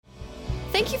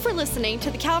Thank you for listening to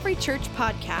the Calvary Church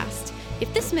podcast.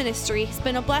 If this ministry has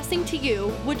been a blessing to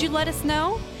you, would you let us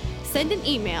know? Send an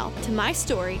email to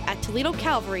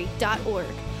mystory@toledocalvary.org.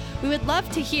 We would love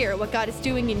to hear what God is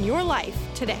doing in your life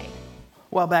today. A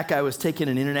while back, I was taking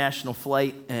an international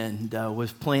flight and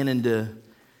was planning to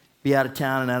be out of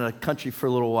town and out of the country for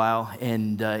a little while.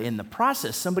 And in the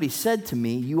process, somebody said to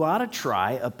me, you ought to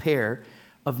try a pair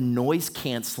of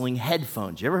noise-canceling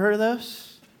headphones. You ever heard of those?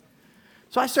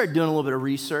 So I started doing a little bit of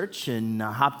research and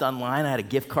hopped online. I had a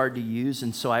gift card to use,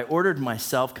 and so I ordered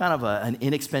myself kind of an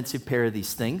inexpensive pair of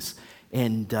these things.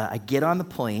 And I get on the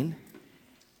plane,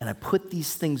 and I put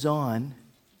these things on,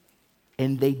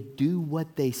 and they do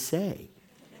what they say.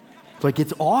 Like,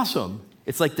 it's awesome.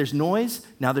 It's like there's noise,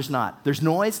 now there's not. There's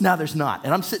noise, now there's not.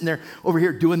 And I'm sitting there over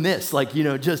here doing this, like,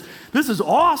 just, this is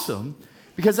awesome.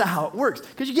 Because of how it works.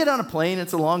 Because you get on a plane,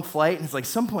 it's a long flight, and it's like,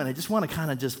 some point, I just want to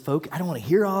kind of just focus. I don't want to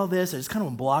hear all this. I just kind of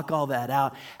want to block all that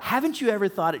out. Haven't you ever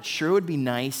thought it sure would be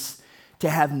nice to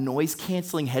have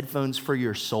noise-canceling headphones for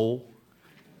your soul?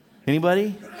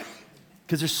 Anybody?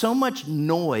 Because there's so much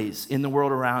noise in the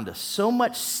world around us, so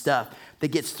much stuff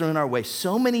that gets thrown our way,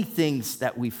 so many things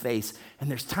that we face.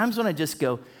 And there's times when I just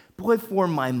go, boy, for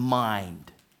my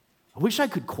mind, I wish I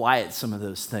could quiet some of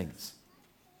those things.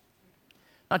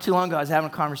 Not too long ago, I was having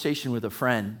a conversation with a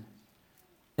friend,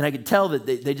 and I could tell that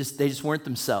they just weren't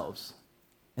themselves.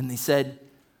 And they said,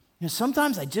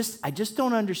 sometimes I just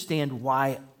don't understand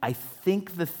why I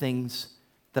think the things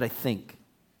that I think.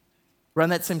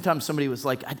 Around that same time, somebody was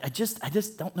like, I just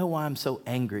don't know why I'm so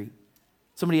angry.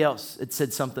 Somebody else had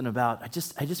said something about, I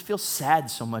just feel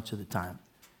sad so much of the time.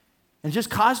 And it just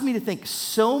caused me to think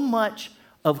so much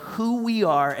of who we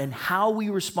are and how we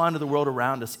respond to the world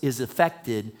around us is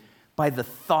affected by the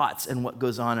thoughts and what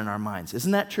goes on in our minds.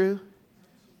 Isn't that true?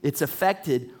 It's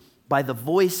affected by the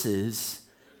voices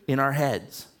in our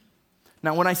heads.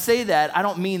 Now, when I say that, I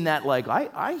don't mean that like,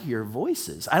 I hear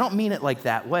voices. I don't mean it like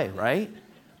that way, right?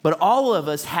 But all of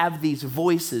us have these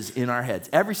voices in our heads,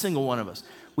 every single one of us.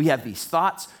 We have these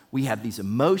thoughts, we have these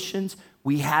emotions,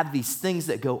 we have these things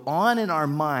that go on in our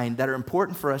mind that are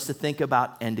important for us to think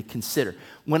about and to consider.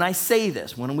 When I say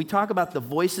this, when we talk about the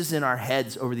voices in our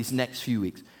heads over these next few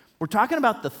weeks, we're talking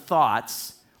about the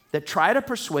thoughts that try to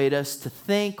persuade us to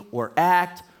think or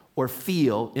act or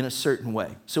feel in a certain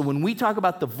way. So when we talk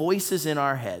about the voices in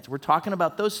our heads, we're talking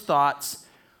about those thoughts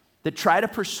that try to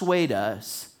persuade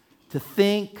us to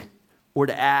think or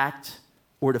to act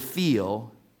or to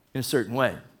feel in a certain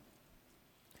way.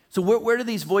 So where do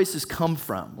these voices come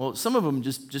from? Well, some of them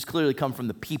just clearly come from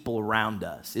the people around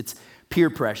us. It's peer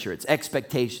pressure, it's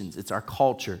expectations, it's our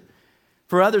culture.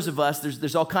 For others of us,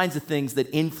 there's all kinds of things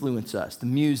that influence us. The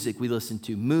music we listen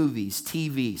to, movies,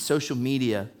 TV, social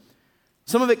media.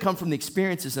 Some of it come from the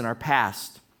experiences in our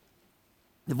past.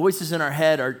 The voices in our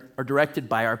head are directed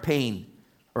by our pain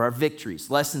or our victories,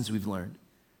 lessons we've learned.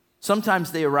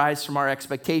 Sometimes they arise from our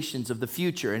expectations of the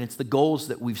future, and it's the goals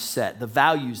that we've set, the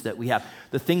values that we have,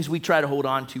 the things we try to hold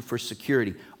on to for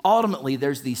security. Ultimately,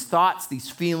 there's these thoughts, these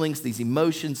feelings, these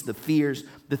emotions, the fears,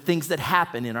 the things that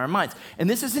happen in our minds. And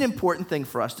this is an important thing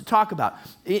for us to talk about.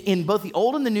 In both the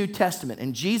Old and the New Testament,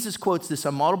 and Jesus quotes this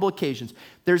on multiple occasions,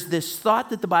 there's this thought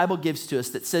that the Bible gives to us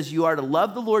that says you are to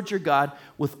love the Lord your God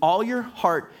with all your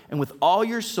heart and with all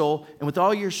your soul and with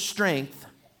all your strength.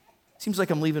 Seems like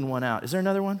I'm leaving one out. Is there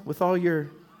another one? With all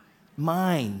your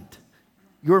mind.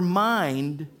 Your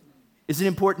mind is an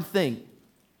important thing.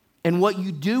 And what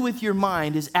you do with your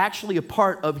mind is actually a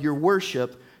part of your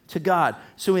worship to God.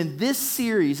 So in this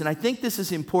series, and I think this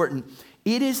is important,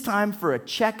 it is time for a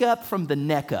checkup from the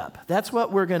neck up. That's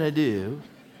what we're going to do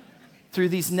through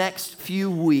these next few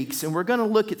weeks. And we're going to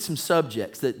look at some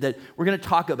subjects that we're going to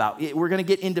talk about. We're going to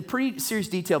get into pretty serious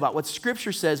detail about what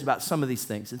Scripture says about some of these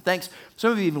things. And thanks,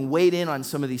 some of you even weighed in on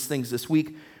some of these things this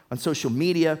week on social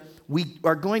media. We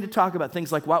are going to talk about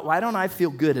things like, why don't I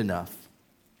feel good enough?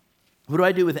 What do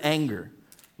I do with anger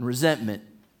and resentment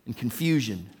and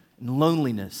confusion and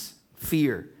loneliness,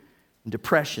 fear and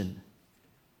depression?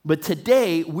 But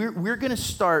today, we're going to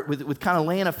start with kind of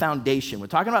laying a foundation. We're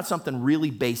talking about something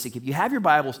really basic. If you have your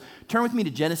Bibles, turn with me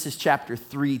to Genesis chapter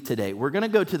 3 today. We're going to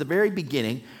go to the very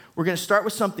beginning. We're going to start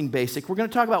with something basic. We're going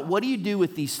to talk about what do you do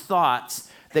with these thoughts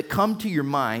that come to your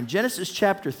mind. Genesis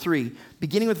chapter 3,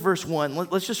 beginning with verse 1.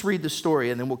 Let's just read the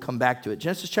story, and then we'll come back to it.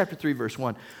 Genesis chapter 3, verse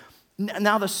 1.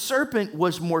 Now the serpent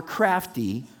was more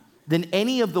crafty than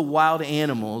any of the wild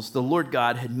animals the Lord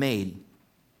God had made.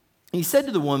 He said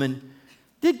to the woman,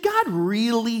 "Did God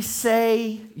really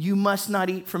say you must not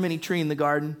eat from any tree in the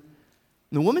garden?"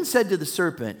 And the woman said to the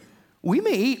serpent, "We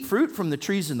may eat fruit from the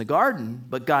trees in the garden,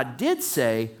 but God did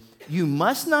say, you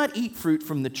must not eat fruit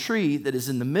from the tree that is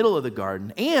in the middle of the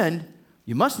garden, and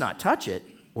you must not touch it,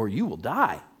 or you will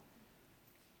die."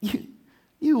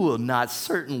 You will not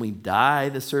certainly die,"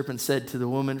 the serpent said to the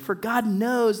woman, "for God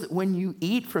knows that when you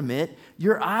eat from it,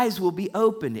 your eyes will be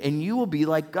opened, and you will be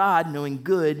like God, knowing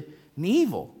good and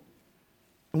evil."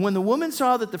 And when the woman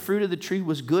saw that the fruit of the tree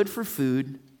was good for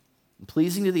food, and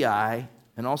pleasing to the eye,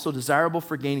 and also desirable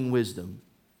for gaining wisdom,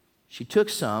 she took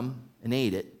some and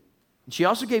ate it. And she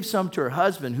also gave some to her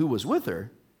husband who was with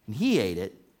her, and he ate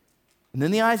it. And then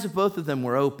the eyes of both of them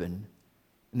were opened,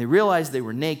 and they realized they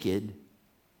were naked.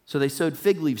 So they sewed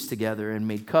fig leaves together and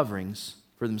made coverings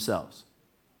for themselves.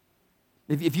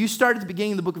 If you start at the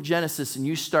beginning of the book of Genesis and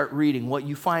you start reading, what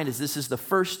you find is this is the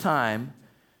first time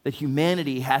that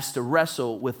humanity has to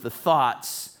wrestle with the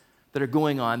thoughts that are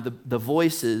going on, the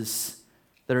voices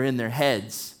that are in their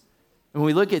heads. And when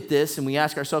we look at this and we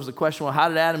ask ourselves the question, well, how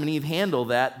did Adam and Eve handle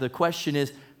that? The question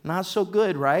is, not so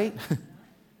good, right?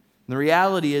 The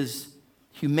reality is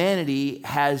humanity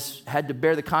has had to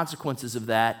bear the consequences of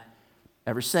that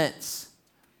ever since.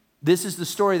 This is the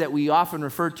story that we often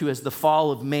refer to as the fall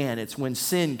of man. It's when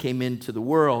sin came into the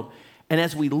world. And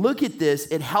as we look at this,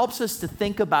 it helps us to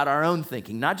think about our own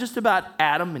thinking, not just about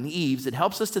Adam and Eve's. It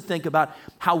helps us to think about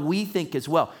how we think as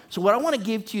well. So what I want to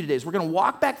give to you today is we're going to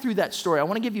walk back through that story. I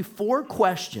want to give you four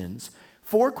questions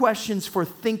for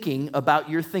thinking about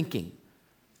your thinking.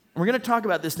 And we're going to talk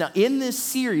about this. Now, in this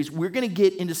series, we're going to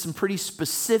get into some pretty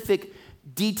specific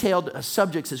detailed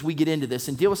subjects as we get into this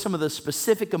and deal with some of the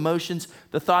specific emotions,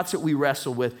 the thoughts that we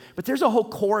wrestle with. But there's a whole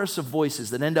chorus of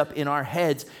voices that end up in our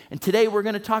heads. And today we're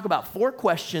going to talk about four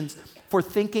questions for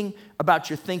thinking about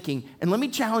your thinking. And let me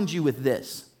challenge you with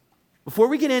this. Before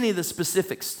we get any of the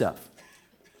specific stuff,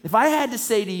 if I had to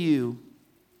say to you,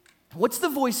 what's the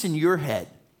voice in your head?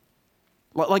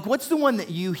 Like, what's the one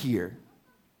that you hear?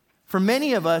 For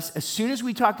many of us, as soon as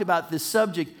we talked about this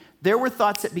subject, there were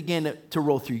thoughts that began to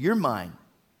roll through your mind.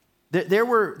 There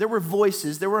were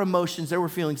voices, there were emotions, there were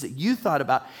feelings that you thought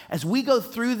about. As we go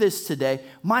through this today,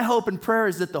 my hope and prayer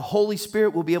is that the Holy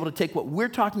Spirit will be able to take what we're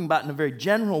talking about in a very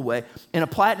general way and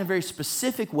apply it in a very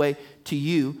specific way to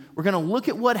you. We're going to look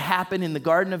at what happened in the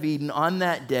Garden of Eden on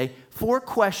that day. 4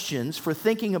 questions for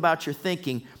thinking about your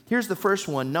thinking. Here's the first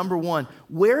one. Number 1,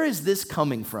 where is this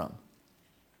coming from?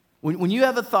 When you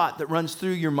have a thought that runs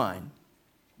through your mind,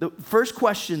 the first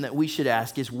question that we should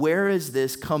ask is, where is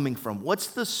this coming from? What's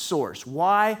the source?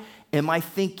 Why am I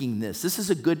thinking this? This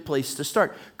is a good place to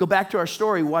start. Go back to our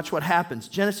story, watch what happens.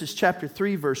 Genesis chapter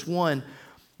 3, verse 1.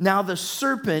 Now the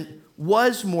serpent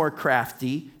was more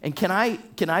crafty, and can I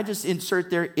just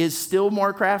insert there, is still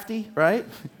more crafty, right?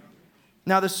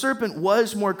 Now the serpent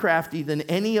was more crafty than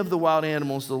any of the wild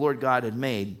animals the Lord God had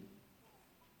made.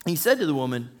 He said to the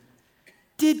woman,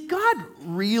 "Did God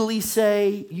really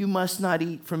say you must not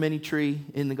eat from any tree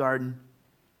in the garden?"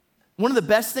 One of the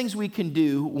best things we can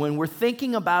do when we're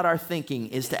thinking about our thinking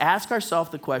is to ask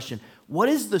ourselves the question, what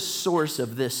is the source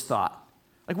of this thought?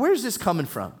 Like, where's this coming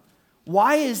from?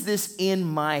 Why is this in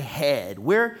my head?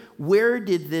 Where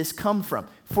did this come from?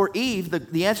 For Eve,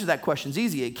 the answer to that question is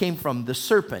easy. It came from the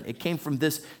serpent. It came from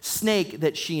this snake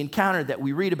that she encountered that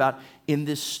we read about in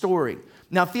this story.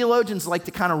 Now, theologians like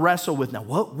to kind of wrestle with, now,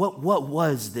 what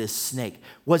was this snake?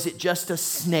 Was it just a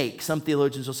snake? Some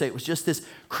theologians will say it was just this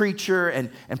creature,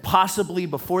 and possibly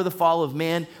before the fall of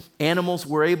man, animals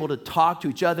were able to talk to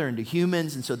each other and to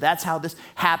humans, and so that's how this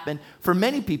happened. For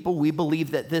many people, we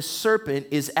believe that this serpent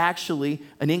is actually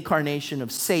an incarnation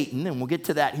of Satan, and we'll get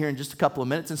to that here in just a couple of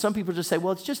minutes. And some people just say,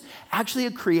 well, it's just actually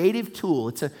a creative tool.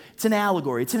 It's an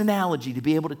allegory. It's an analogy to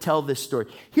be able to tell this story.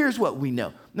 Here's what we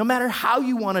know. No matter how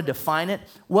you want to define it,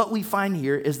 what we find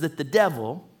here is that the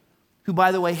devil, who,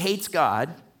 by the way, hates God,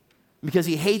 because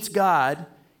he hates God,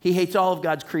 he hates all of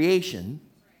God's creation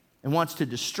and wants to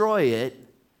destroy it,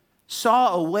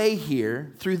 saw a way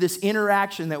here through this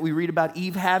interaction that we read about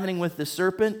Eve having with the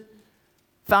serpent,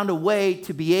 found a way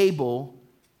to be able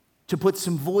to put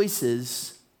some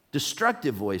voices,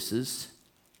 destructive voices,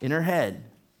 in her head.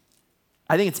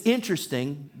 I think it's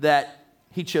interesting that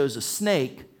he chose a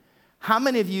snake. How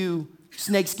many of you,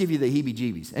 snakes give you the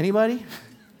heebie-jeebies? Anybody?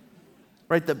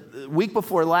 Right, the week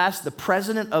before last, the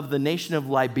president of the nation of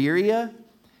Liberia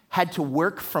had to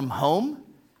work from home.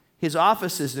 His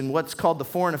office is in what's called the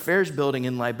Foreign Affairs Building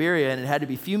in Liberia, and it had to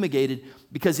be fumigated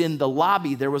because in the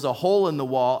lobby there was a hole in the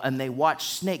wall, and they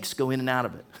watched snakes go in and out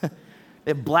of it.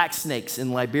 They have black snakes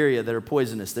in Liberia that are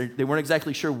poisonous. They weren't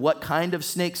exactly sure what kind of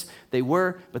snakes they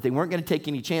were, but they weren't going to take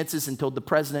any chances and told the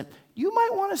president, you might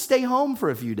want to stay home for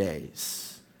a few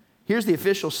days. Here's the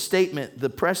official statement. The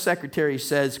press secretary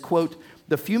says, quote,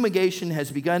 the fumigation has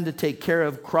begun to take care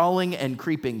of crawling and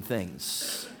creeping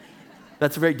things.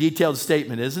 That's a very detailed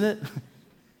statement, isn't it?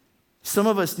 Some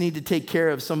of us need to take care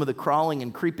of some of the crawling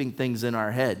and creeping things in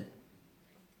our head.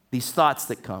 These thoughts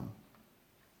that come.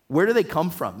 Where do they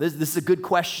come from? This is a good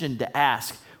question to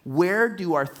ask. Where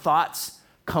do our thoughts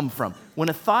come from? When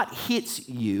a thought hits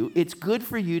you, it's good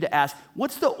for you to ask,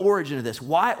 what's the origin of this?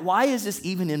 Why is this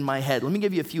even in my head? Let me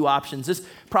give you a few options. This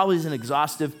probably isn't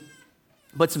exhaustive,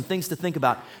 but some things to think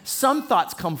about. Some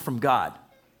thoughts come from God.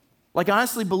 Like, I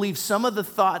honestly believe some of the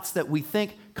thoughts that we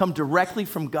think come directly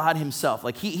from God himself.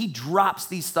 Like, he drops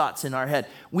these thoughts in our head.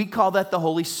 We call that the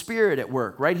Holy Spirit at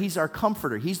work, right? He's our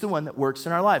comforter. He's the one that works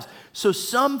in our lives. So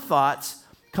some thoughts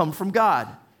come from God.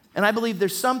 And I believe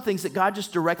there's some things that God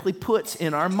just directly puts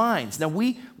in our minds. Now,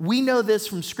 we know this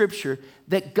from Scripture,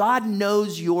 that God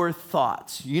knows your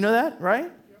thoughts. You know that,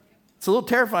 right? It's a little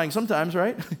terrifying sometimes,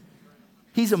 right?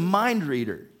 He's a mind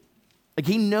reader. Like,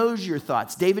 he knows your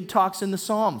thoughts. David talks in the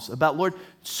Psalms about, Lord,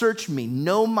 search me,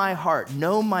 know my heart,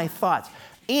 know my thoughts.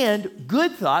 And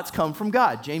good thoughts come from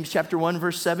God. James chapter 1,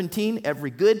 verse 17, every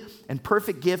good and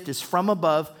perfect gift is from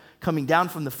above, coming down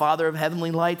from the Father of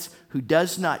heavenly lights, who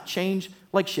does not change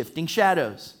like shifting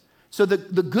shadows. So the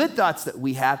good thoughts that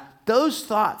we have, those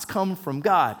thoughts come from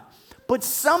God. But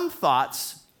some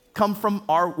thoughts come from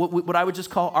what I would just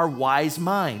call our wise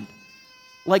mind.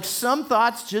 Like, some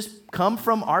thoughts just come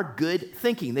from our good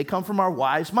thinking. They come from our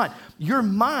wise mind. Your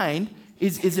mind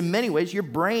is in many ways, your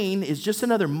brain is just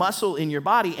another muscle in your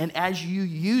body, and as you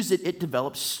use it, it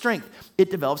develops strength.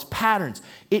 It develops patterns.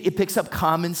 It picks up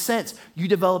common sense. You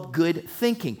develop good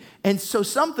thinking. And so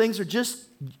some things are just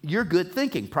your good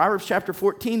thinking. Proverbs chapter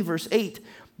 14, verse 8,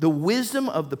 the wisdom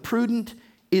of the prudent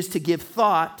is to give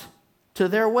thought to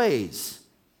their ways,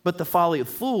 but the folly of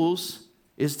fools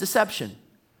is deception.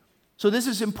 So this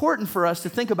is important for us to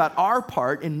think about our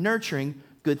part in nurturing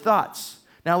good thoughts.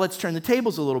 Now let's turn the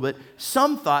tables a little bit.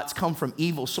 Some thoughts come from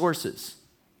evil sources.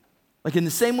 Like, in the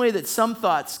same way that some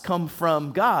thoughts come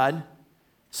from God,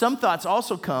 some thoughts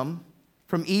also come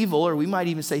from evil, or we might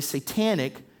even say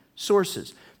satanic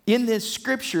sources. In this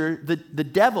scripture, the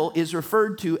devil is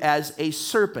referred to as a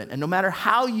serpent. And no matter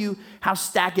how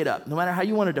stack it up, no matter how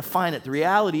you want to define it, the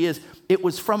reality is it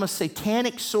was from a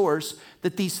satanic source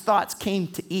that these thoughts came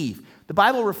to Eve. The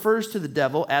Bible refers to the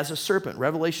devil as a serpent.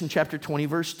 Revelation chapter 20,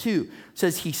 verse 2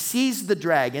 says, he seized the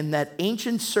dragon, that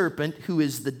ancient serpent who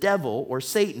is the devil or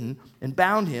Satan, and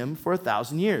bound him for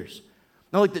 1,000 years.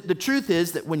 Now, look, the truth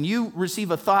is that when you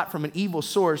receive a thought from an evil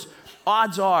source,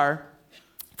 odds are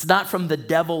it's not from the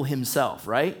devil himself,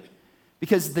 right?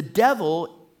 Because the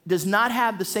devil does not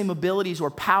have the same abilities or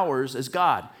powers as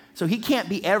God. So he can't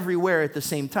be everywhere at the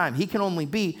same time. He can only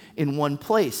be in one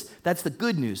place. That's the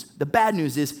good news. The bad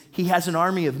news is he has an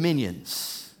army of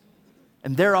minions,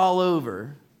 and they're all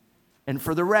over. And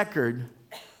for the record,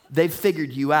 they've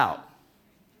figured you out,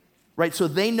 right? So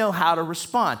they know how to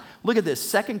respond. Look at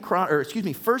this. 1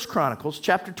 Chronicles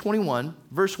chapter 21,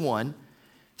 verse 1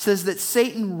 says that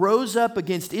Satan rose up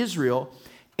against Israel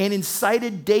and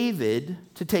incited David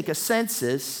to take a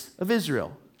census of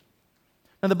Israel.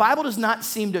 Now, the Bible does not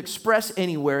seem to express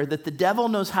anywhere that the devil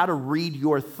knows how to read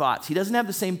your thoughts. He doesn't have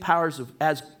the same powers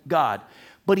as God,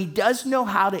 but he does know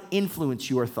how to influence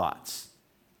your thoughts.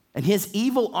 And his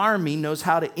evil army knows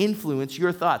how to influence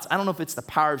your thoughts. I don't know if it's the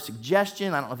power of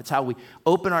suggestion. I don't know if it's how we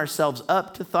open ourselves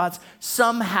up to thoughts.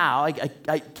 Somehow,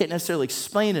 I can't necessarily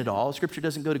explain it all. Scripture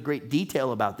doesn't go to great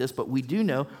detail about this, but we do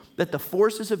know that the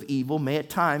forces of evil may at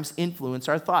times influence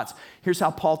our thoughts. Here's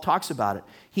how Paul talks about it.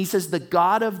 He says, the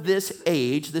God of this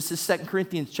age, this is 2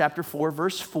 Corinthians chapter 4,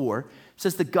 verse 4,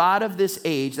 says the God of this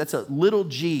age, that's a little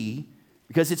g,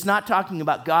 because it's not talking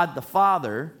about God the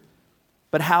Father,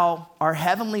 but how our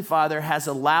Heavenly Father has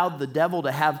allowed the devil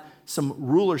to have some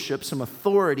rulership, some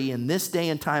authority in this day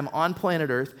and time on planet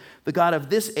Earth. The God of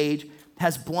this age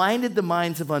has blinded the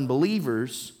minds of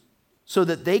unbelievers so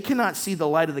that they cannot see the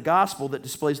light of the gospel that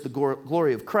displays the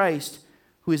glory of Christ,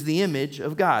 who is the image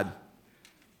of God.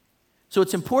 So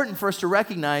it's important for us to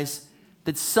recognize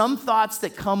that some thoughts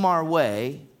that come our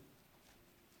way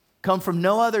come from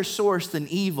no other source than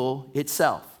evil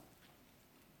itself.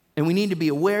 And we need to be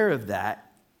aware of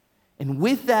that. And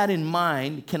with that in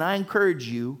mind, can I encourage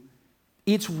you,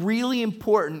 it's really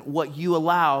important what you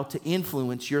allow to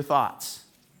influence your thoughts.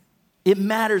 It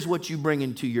matters what you bring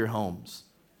into your homes.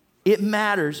 It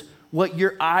matters what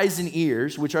your eyes and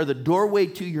ears, which are the doorway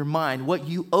to your mind, what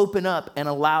you open up and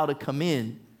allow to come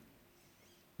in.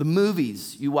 The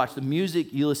movies you watch, the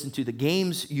music you listen to, the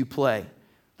games you play.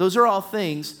 Those are all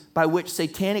things by which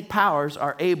satanic powers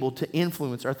are able to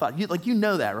influence our thought. You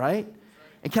know that, right?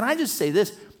 And can I just say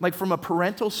this, like from a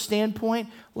parental standpoint,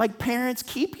 like parents,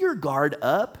 keep your guard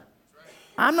up.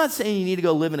 I'm not saying you need to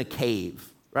go live in a cave,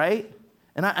 right?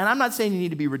 And I'm not saying you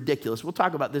need to be ridiculous. We'll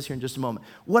talk about this here in just a moment.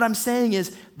 What I'm saying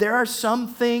is there are some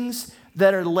things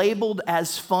that are labeled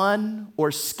as fun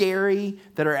or scary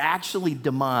that are actually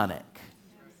demonic.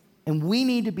 And we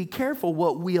need to be careful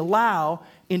what we allow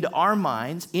into our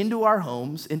minds, into our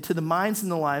homes, into the minds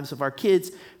and the lives of our kids,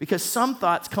 because some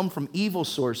thoughts come from evil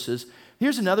sources.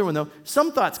 Here's another one, though.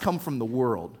 Some thoughts come from the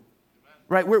world,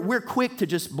 right? We're quick to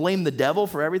just blame the devil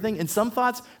for everything, and some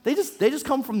thoughts, they just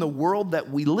come from the world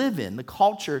that we live in, the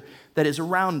culture that is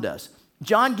around us.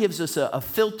 John gives us a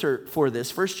filter for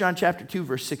this. 1 John chapter 2,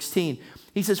 verse 16.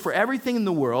 He says, "For everything in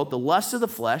the world, the lust of the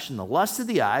flesh and the lust of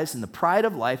the eyes and the pride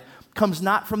of life comes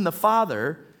not from the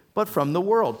Father, but from the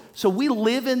world." So we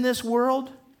live in this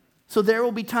world, so there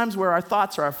will be times where our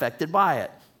thoughts are affected by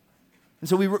it. And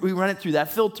so we run it through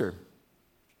that filter.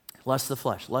 Lust of the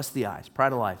flesh, lust of the eyes,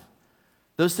 pride of life.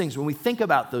 Those things, when we think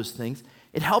about those things,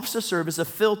 it helps to serve as a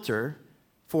filter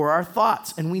for our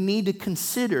thoughts, and we need to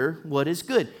consider what is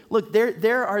good. Look,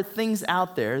 there are things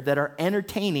out there that are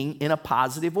entertaining in a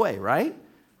positive way, right?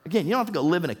 Again, you don't have to go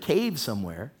live in a cave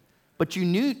somewhere, but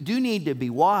you do need to be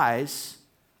wise.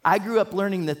 I grew up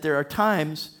learning that there are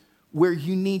times where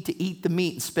you need to eat the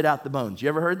meat and spit out the bones. You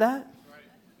ever heard that? Right.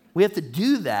 We have to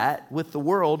do that with the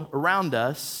world around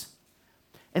us.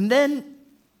 And then,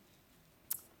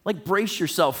 like, brace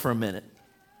yourself for a minute.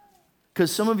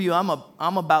 Because some of you,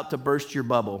 I'm about to burst your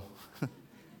bubble.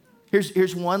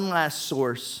 Here's one last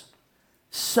source.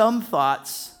 Some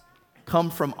thoughts come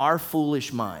from our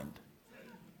foolish mind.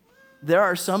 There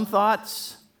are some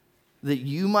thoughts that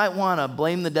you might want to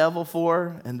blame the devil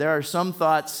for, and there are some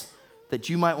thoughts that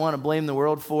you might want to blame the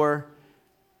world for,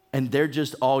 and they're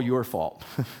just all your fault.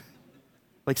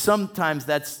 Like sometimes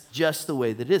that's just the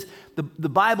way that it is. The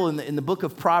Bible in the book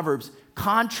of Proverbs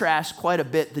contrasts quite a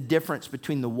bit the difference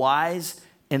between the wise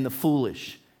and the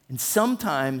foolish. And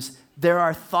sometimes there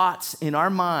are thoughts in our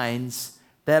minds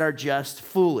that are just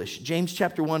foolish. James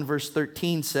chapter 1 verse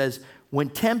 13 says, "When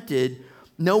tempted,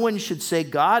 no one should say,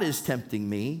 'God is tempting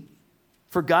me,'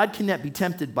 for God cannot be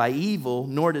tempted by evil,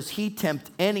 nor does he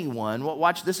tempt anyone." Well,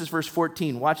 watch, this is verse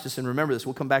 14. Watch this and remember this.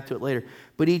 We'll come back to it later.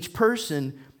 "But each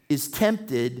person is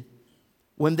tempted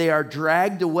when they are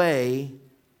dragged away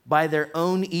by their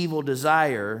own evil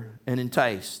desire and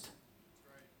enticed."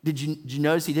 Did you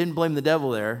notice he didn't blame the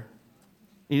devil there?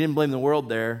 He didn't blame the world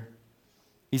there.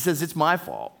 He says, it's my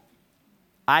fault.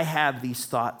 I have these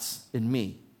thoughts in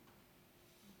me.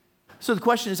 So the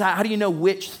question is, how do you know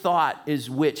which thought is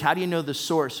which? How do you know the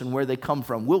source and where they come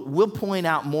from? We'll point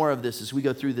out more of this as we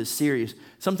go through this series.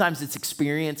 Sometimes it's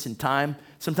experience and time.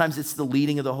 Sometimes it's the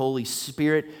leading of the Holy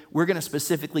Spirit. We're going to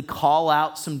specifically call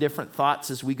out some different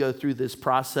thoughts as we go through this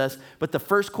process. But the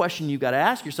first question you've got to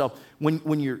ask yourself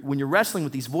when you're wrestling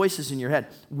with these voices in your head,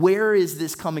 where is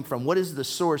this coming from? What is the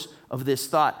source of this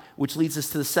thought? Which leads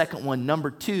us to the second one. Number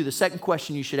two, the second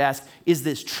question you should ask, is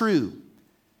this true?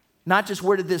 Not just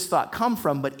where did this thought come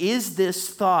from, but is this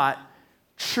thought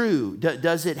true?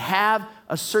 Does it have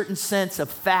a certain sense of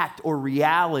fact or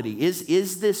reality?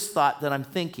 Is this thought that I'm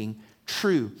thinking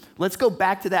true? Let's go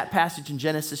back to that passage in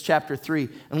Genesis chapter 3,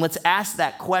 and let's ask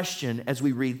that question as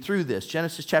we read through this.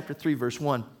 Genesis chapter 3, verse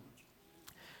 1.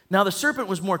 "Now the serpent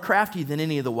was more crafty than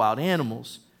any of the wild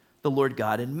animals the Lord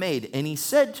God had made. And he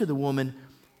said to the woman,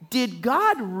 'Did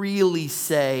God really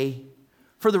say—'"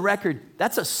 For the record,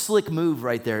 that's a slick move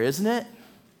right there, isn't it?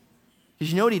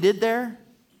 Because you know what he did there?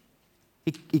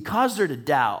 He caused her to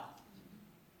doubt.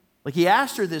 Like he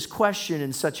asked her this question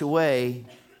in such a way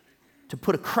to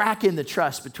put a crack in the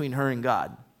trust between her and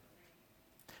God.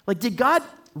 Like, did God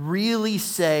really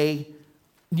say,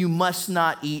 you must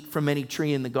not eat from any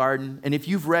tree in the garden? And if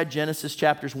you've read Genesis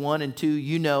chapters 1 and 2,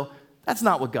 you know that's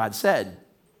not what God said.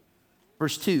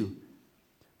 Verse 2,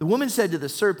 "The woman said to the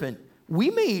serpent,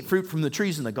 'We may eat fruit from the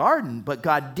trees in the garden, but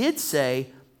God did say,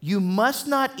 you must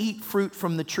not eat fruit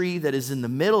from the tree that is in the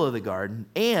middle of the garden,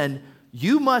 and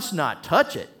you must not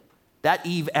touch it.'" That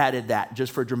Eve added that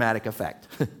just for dramatic effect.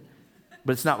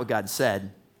 But it's not what God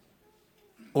said.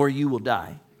 "Or you will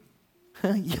die."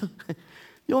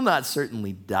 "You'll not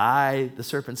certainly die," the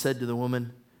serpent said to the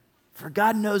woman. "For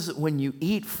God knows that when you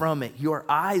eat from it, your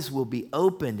eyes will be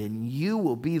opened, and you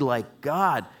will be like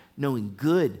God, knowing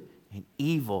good and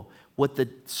evil." What the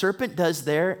serpent does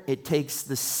there, it takes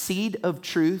the seed of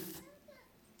truth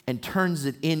and turns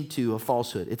it into a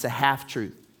falsehood. It's a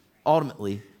half-truth.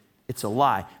 Ultimately, it's a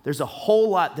lie. There's a whole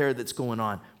lot there that's going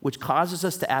on, which causes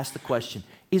us to ask the question,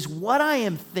 is what I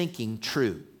am thinking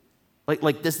true?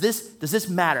 Like does this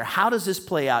matter? How does this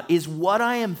play out? Is what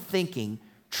I am thinking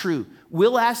true?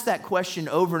 We'll ask that question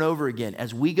over and over again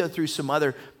as we go through some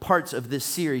other parts of this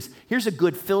series. Here's a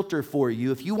good filter for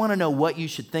you. If you want to know what you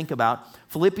should think about,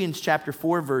 Philippians chapter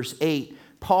 4, verse 8,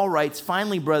 Paul writes,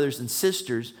 "Finally, brothers and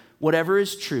sisters, whatever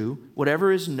is true,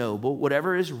 whatever is noble,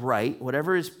 whatever is right,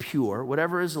 whatever is pure,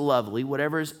 whatever is lovely,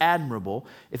 whatever is admirable,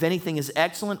 if anything is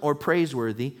excellent or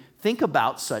praiseworthy, think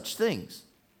about such things."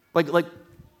 Like what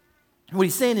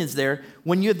he's saying is there,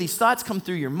 when you have these thoughts come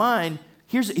through your mind,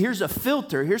 here's a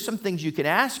filter. Here's some things you can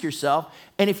ask yourself.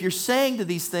 And if you're saying to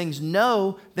these things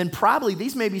no, then probably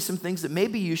these may be some things that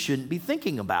maybe you shouldn't be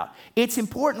thinking about. It's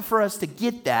important for us to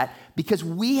get that because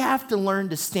we have to learn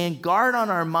to stand guard on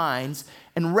our minds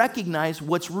and recognize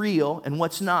what's real and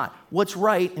what's not, what's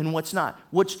right and what's not,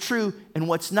 what's true and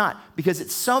what's not. Because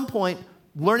at some point,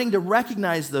 learning to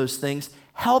recognize those things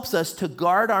helps us to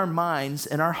guard our minds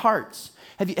and our hearts.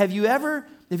 Have you ever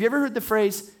heard the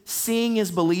phrase, seeing is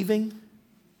believing?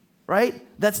 Right?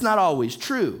 That's not always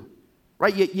true,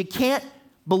 right? You can't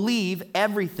believe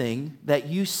everything that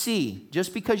you see.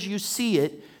 Just because you see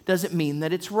it doesn't mean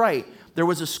that it's right. There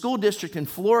was a school district in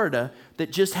Florida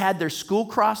that just had their school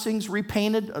crossings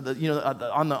repainted,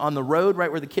 on the road, right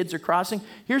where the kids are crossing.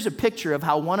 Here's a picture of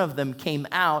how one of them came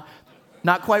out.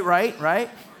 Not quite right?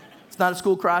 It's not a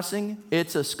school crossing.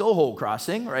 It's a skull hole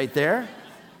crossing right there.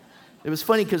 It was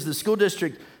funny because the school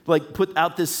district put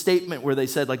out this statement where they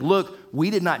said, look, we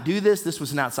did not do this. This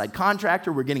was an outside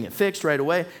contractor. We're getting it fixed right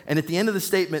away. And at the end of the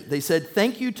statement, they said,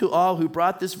 "Thank you to all who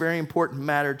brought this very important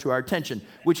matter to our attention,"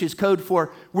 which is code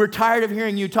for, "We're tired of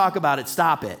hearing you talk about it.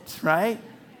 Stop it," right?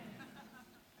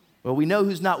 Well, we know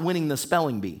who's not winning the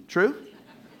spelling bee. True?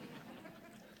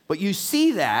 But you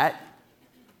see that,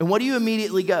 and what do you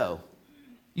immediately go?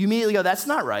 You immediately go, "That's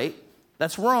not right.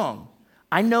 That's wrong."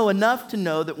 I know enough to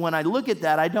know that when I look at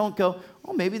that, I don't go,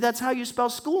 "Oh, maybe that's how you spell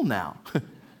school now."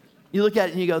 You look at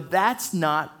it and you go, "That's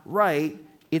not right.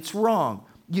 It's wrong."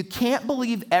 You can't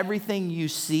believe everything you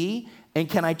see, and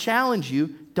can I challenge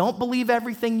you, don't believe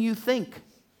everything you think.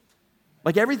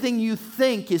 Everything you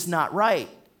think is not right.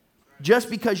 Just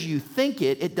because you think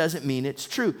it, it doesn't mean it's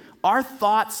true. Our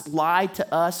thoughts lie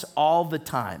to us all the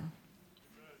time.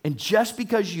 And just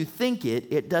because you think it,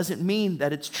 it doesn't mean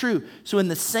that it's true. So in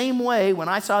the same way, when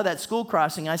I saw that school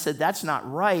crossing, I said, "That's not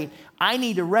right." I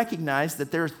need to recognize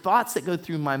that there are thoughts that go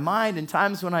through my mind and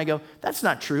times when I go, "That's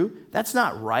not true. That's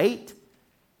not right."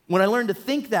 When I learn to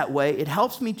think that way, it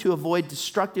helps me to avoid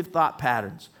destructive thought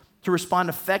patterns, to respond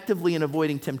effectively in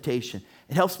avoiding temptation.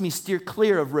 It helps me steer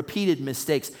clear of repeated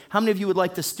mistakes. How many of you would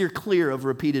like to steer clear of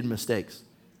repeated mistakes?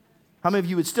 How many of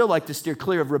you would still like to steer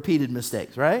clear of repeated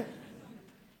mistakes, right?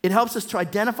 It helps us to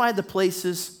identify the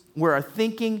places where our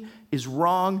thinking is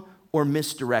wrong or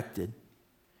misdirected.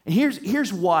 And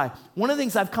here's why. One of the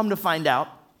things I've come to find out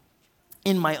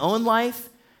in my own life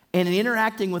and in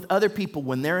interacting with other people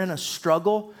when they're in a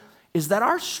struggle is that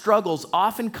our struggles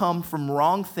often come from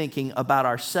wrong thinking about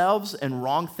ourselves and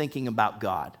wrong thinking about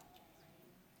God.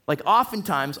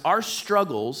 Oftentimes, our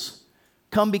struggles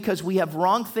come because we have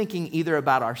wrong thinking either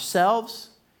about ourselves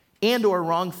and or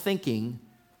wrong thinking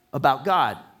about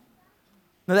God.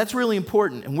 Now that's really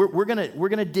important, and we're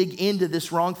gonna dig into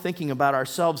this wrong thinking about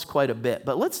ourselves quite a bit.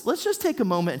 But let's just take a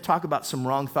moment and talk about some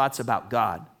wrong thoughts about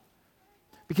God.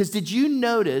 Because did you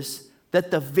notice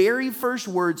that the very first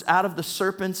words out of the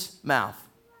serpent's mouth,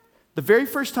 the very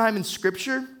first time in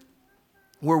Scripture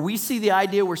where we see the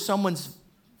idea where someone's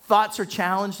thoughts are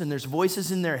challenged and there's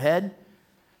voices in their head,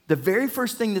 the very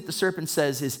first thing that the serpent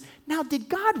says is, "Now, did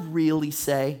God really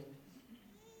say?"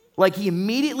 He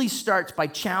immediately starts by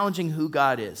challenging who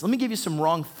God is. Let me give you some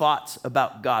wrong thoughts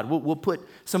about God. We'll put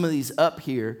some of these up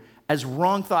here as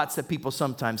wrong thoughts that people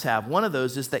sometimes have. One of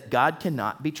those is that God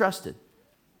cannot be trusted.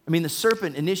 The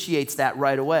serpent initiates that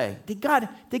right away. Did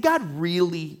God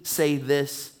really say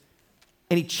this?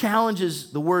 And he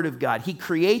challenges the word of God. He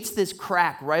creates this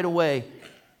crack right away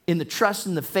in the trust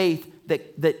and the faith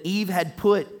that Eve had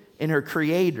put in her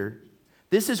creator.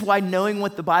 This is why knowing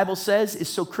what the Bible says is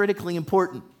so critically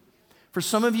important. For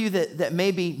some of you that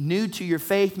may be new to your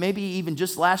faith, maybe even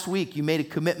just last week you made a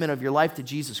commitment of your life to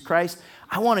Jesus Christ,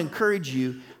 I want to encourage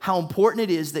you how important it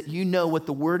is that you know what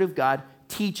the Word of God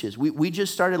teaches. We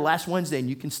just started last Wednesday, and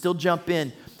you can still jump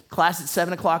in. Class at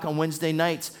 7 o'clock on Wednesday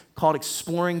nights called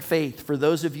Exploring Faith for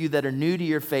those of you that are new to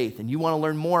your faith and you want to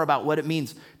learn more about what it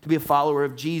means to be a follower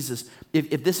of Jesus.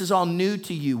 If this is all new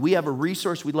to you, we have a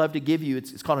resource we'd love to give you.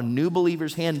 It's called a New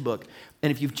Believer's Handbook.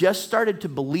 And if you've just started to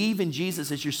believe in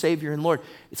Jesus as your Savior and Lord,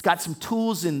 it's got some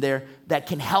tools in there that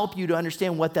can help you to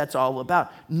understand what that's all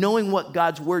about. Knowing what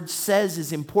God's Word says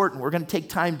is important. We're going to take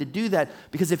time to do that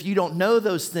because if you don't know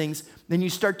those things, then you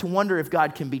start to wonder if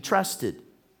God can be trusted.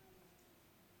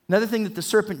 Another thing that the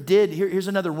serpent did, here's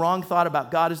another wrong thought about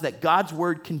God, is that God's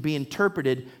word can be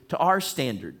interpreted to our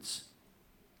standards.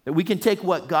 That we can take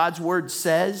what God's word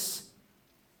says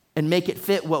and make it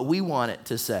fit what we want it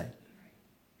to say.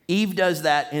 Eve does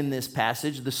that in this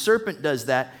passage. The serpent does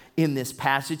that in this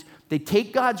passage. They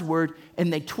take God's word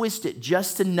and they twist it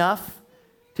just enough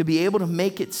to be able to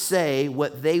make it say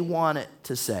what they want it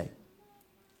to say.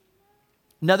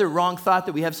 Another wrong thought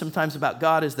that we have sometimes about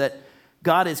God is that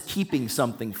God is keeping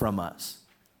something from us.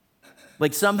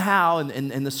 Like somehow,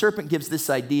 and the serpent gives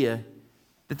this idea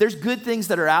that there's good things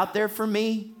that are out there for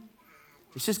me.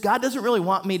 It's just God doesn't really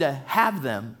want me to have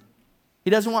them. He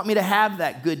doesn't want me to have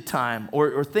that good time,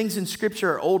 or things in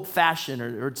Scripture are old-fashioned,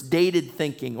 or it's dated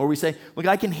thinking, or we say, look,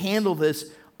 I can handle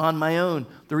this on my own.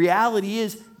 The reality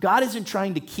is, God isn't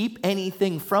trying to keep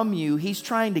anything from you. He's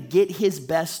trying to get his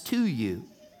best to you.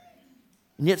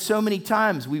 And yet so many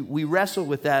times we wrestle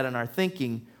with that in our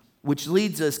thinking, which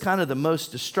leads us kind of the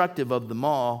most destructive of them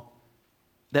all,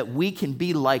 that we can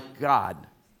be like God.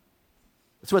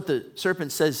 That's what the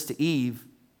serpent says to Eve.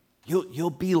 You'll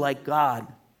be like God.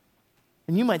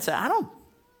 And you might say, I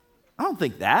don't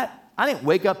think that. I didn't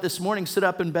wake up this morning, sit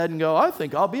up in bed and go, I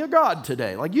think I'll be a God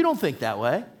today. Like, you don't think that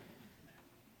way.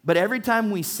 But every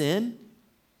time we sin,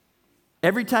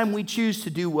 every time we choose to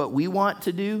do what we want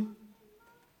to do,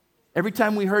 every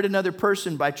time we hurt another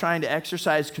person by trying to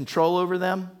exercise control over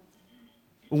them,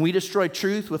 when we destroy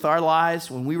truth with our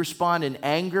lies, when we respond in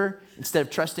anger instead of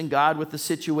trusting God with the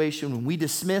situation, when we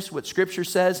dismiss what Scripture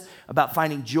says about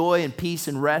finding joy and peace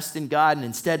and rest in God and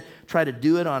instead try to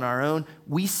do it on our own,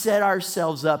 we set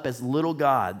ourselves up as little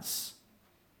gods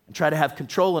and try to have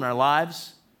control in our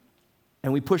lives,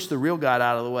 and we push the real God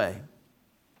out of the way.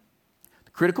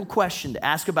 The critical question to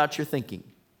ask about your thinking: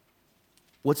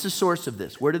 what's the source of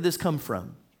this? Where did this come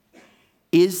from?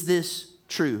 Is this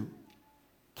true?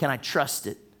 Can I trust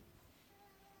it?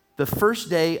 The first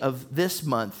day of this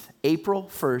month, April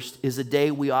 1st, is a day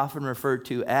we often refer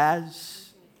to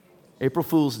as April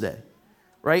Fool's Day,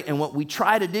 right? And what we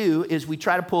try to do is we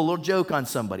try to pull a little joke on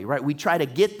somebody, right? We try to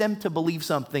get them to believe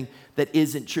something that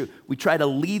isn't true. We try to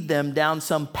lead them down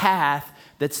some path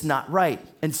that's not right.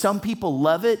 And some people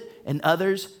love it and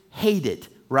others hate it,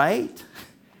 right?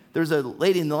 There's a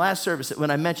lady in the last service that when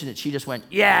I mentioned it, she just went,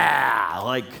 yeah,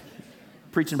 like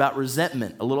preaching about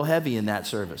resentment, a little heavy in that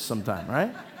service sometime,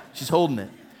 right? She's holding it.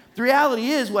 The reality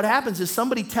is what happens is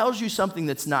somebody tells you something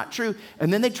that's not true,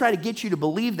 and then they try to get you to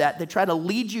believe that. They try to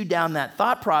lead you down that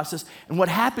thought process, and what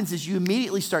happens is you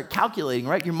immediately start calculating,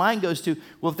 right? Your mind goes to,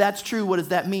 well, if that's true, what does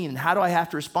that mean? And how do I have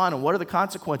to respond? And what are the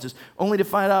consequences? Only to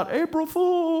find out, April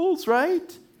Fools,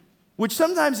 right? Which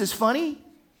sometimes is funny.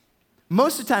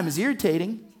 Most of the time is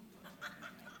irritating.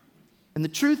 And the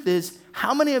truth is,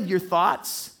 how many of your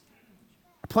thoughts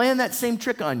are playing that same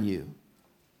trick on you?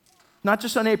 Not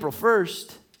just on April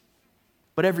 1st,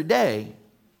 but every day.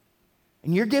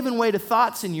 And you're giving way to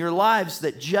thoughts in your lives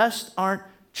that just aren't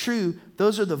true.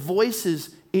 Those are the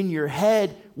voices in your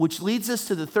head, which leads us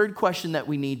to the third question that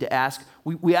we need to ask.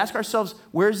 We ask ourselves,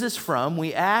 where's this from?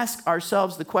 We ask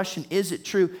ourselves the question, is it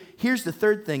true? Here's the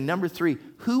third thing, number 3,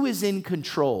 who is in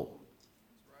control?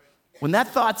 When that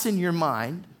thought's in your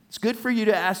mind, it's good for you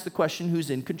to ask the question, who's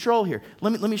in control here?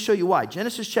 Let me show you why.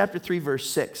 Genesis chapter 3, verse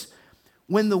 6.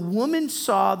 When the woman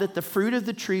saw that the fruit of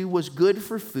the tree was good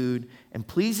for food and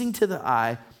pleasing to the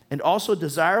eye and also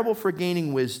desirable for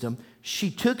gaining wisdom,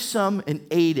 she took some and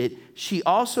ate it. She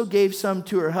also gave some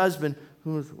to her husband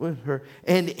who was with her,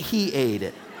 and he ate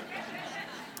it.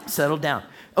 Settle down.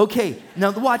 Okay,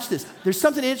 now watch this. There's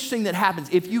something interesting that happens.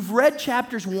 If you've read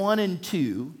chapters 1 and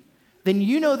 2, then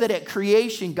you know that at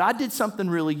creation, God did something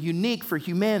really unique for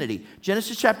humanity.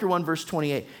 Genesis chapter 1, verse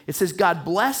 28. It says, God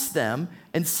blessed them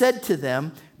and said to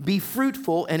them, be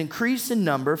fruitful and increase in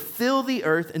number, fill the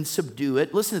earth and subdue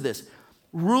it. Listen to this.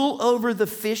 Rule over the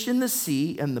fish in the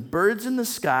sea and the birds in the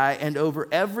sky and over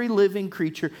every living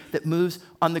creature that moves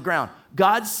on the ground.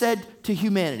 God said to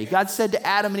humanity, God said to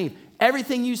Adam and Eve,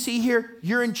 everything you see here,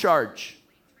 you're in charge.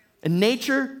 And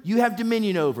nature, you have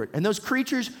dominion over it. And those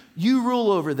creatures, you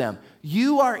rule over them.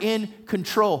 You are in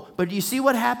control. But do you see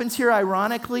what happens here,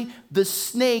 ironically? The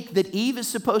snake that Eve is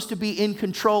supposed to be in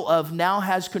control of now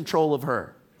has control of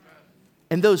her.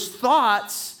 And those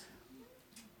thoughts,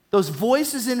 those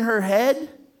voices in her head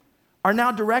are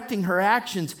now directing her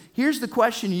actions. Here's the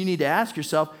question you need to ask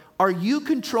yourself. Are you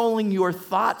controlling your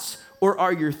thoughts or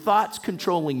are your thoughts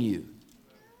controlling you?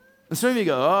 And some of you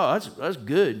go, oh, that's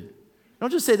good. Don't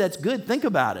just say that's good. Think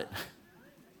about it.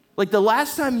 Like the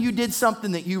last time you did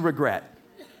something that you regret.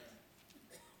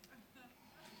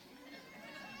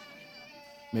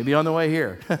 Maybe on the way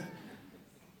here.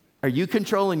 Are you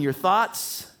controlling your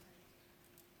thoughts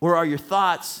Or are your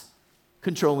thoughts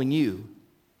controlling you?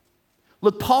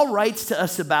 Look, Paul writes to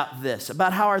us about this,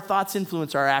 about how our thoughts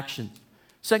influence our actions.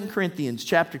 2 Corinthians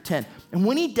chapter 10. And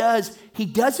when he does, he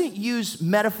doesn't use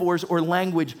metaphors or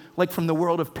language like from the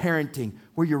world of parenting,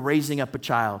 where you're raising up a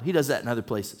child. He does that in other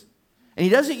places. And he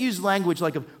doesn't use language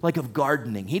like of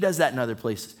gardening. He does that in other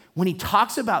places. When he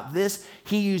talks about this,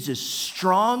 he uses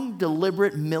strong,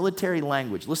 deliberate military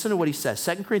language. Listen to what he says.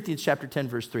 2 Corinthians chapter 10,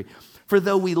 verse 3. For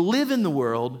though we live in the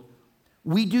world,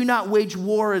 we do not wage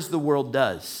war as the world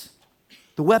does.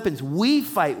 The weapons we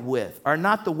fight with are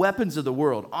not the weapons of the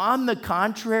world. On the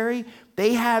contrary,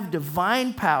 they have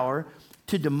divine power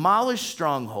to demolish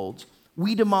strongholds.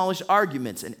 We demolish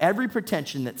arguments and every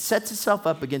pretension that sets itself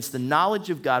up against the knowledge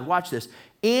of God. Watch this.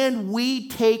 And we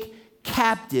take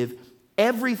captive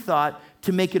every thought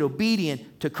to make it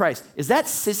obedient to Christ. Is that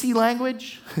sissy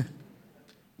language?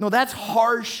 No, that's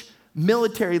harsh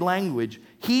military language.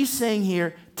 He's saying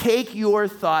here, take your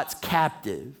thoughts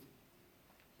captive.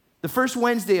 The first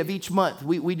Wednesday of each month,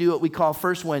 we do what we call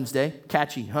First Wednesday.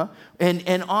 Catchy, huh?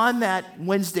 And on that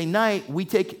Wednesday night, we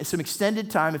take some extended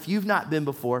time. If you've not been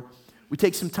before, we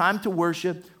take some time to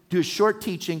worship, do a short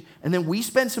teaching, and then we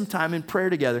spend some time in prayer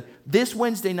together. This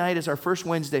Wednesday night is our first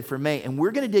Wednesday for May, and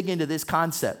we're going to dig into this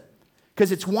concept.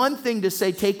 Because it's one thing to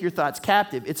say, take your thoughts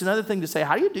captive. It's another thing to say,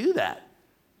 how do you do that?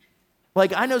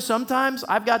 Like, I know sometimes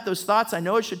I've got those thoughts. I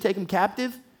know I should take them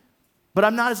captive, but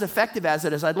I'm not as effective at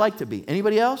it as I'd like to be.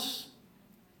 Anybody else?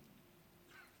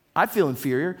 I feel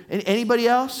inferior. Anybody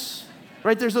else?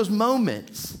 Right? There's those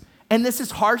moments. And this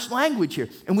is harsh language here.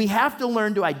 And we have to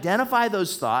learn to identify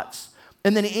those thoughts.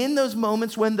 And then in those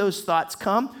moments when those thoughts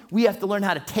come, we have to learn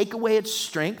how to take away its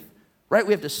strength, right?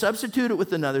 We have to substitute it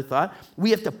with another thought.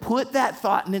 We have to put that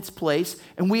thought in its place,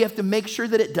 and we have to make sure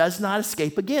that it does not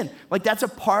escape again. Like, that's a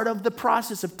part of the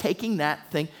process of taking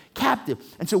that thing captive.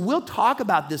 And so we'll talk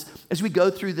about this as we go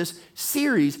through this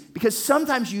series, because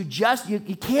sometimes you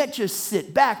can't just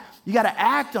sit back. You got to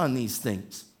act on these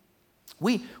things.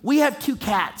 We have two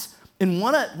cats. And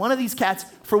one of these cats,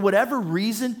 for whatever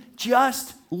reason,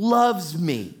 just loves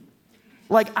me.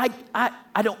 Like, I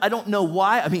don't know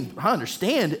why. I mean, I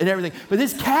understand and everything, but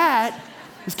this cat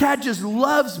just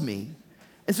loves me.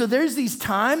 And so there's these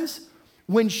times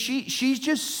when she's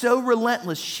just so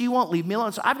relentless, she won't leave me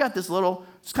alone. So I've got this little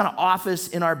kind of office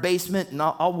in our basement, and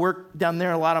I'll work down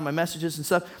there a lot on my messages and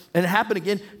stuff. And it happened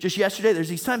again just yesterday. There's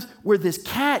these times where this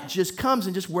cat just comes,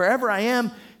 and just wherever I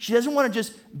am, she doesn't want to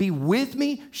just be with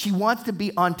me. She wants to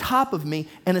be on top of me,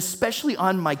 and especially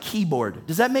on my keyboard.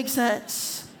 Does that make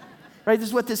sense? Right? This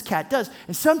is what this cat does.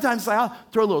 And sometimes I'll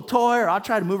throw a little toy, or I'll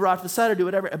try to move her off to the side or do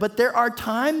whatever. But there are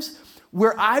times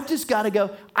where I've just got to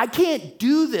go, I can't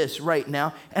do this right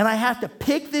now, and I have to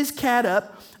pick this cat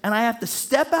up, and I have to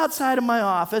step outside of my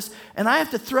office, and I have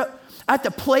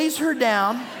to place her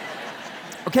down,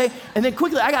 okay? And then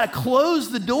quickly, I got to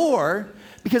close the door,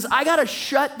 because I got to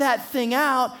shut that thing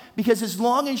out, because as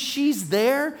long as she's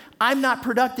there, I'm not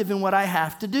productive in what I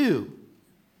have to do.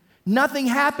 Nothing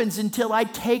happens until I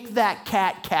take that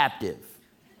cat captive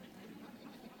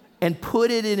and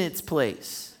put it in its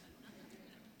place.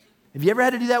 Have you ever had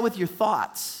to do that with your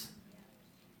thoughts?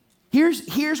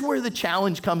 Here's where the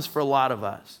challenge comes for a lot of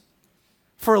us.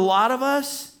 For a lot of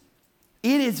us,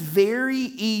 it is very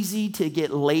easy to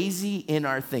get lazy in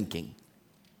our thinking.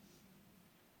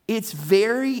 It's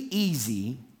very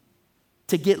easy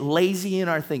to get lazy in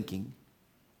our thinking.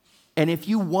 And if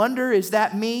you wonder, is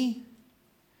that me?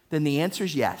 Then the answer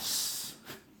is yes.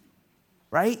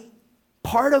 Right?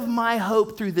 Part of my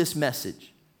hope through this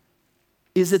message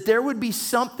is that there would be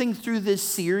something through this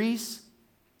series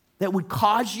that would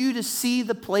cause you to see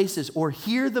the places or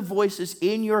hear the voices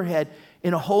in your head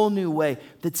in a whole new way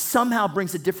that somehow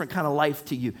brings a different kind of life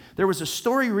to you. There was a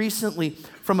story recently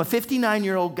from a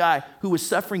 59-year-old guy who was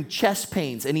suffering chest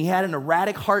pains, and he had an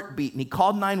erratic heartbeat, and he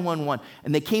called 911,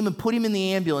 and they came and put him in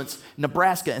the ambulance in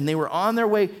Nebraska, and they were on their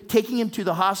way taking him to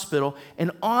the hospital, and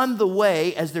on the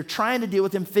way, as they're trying to deal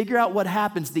with him, figure out what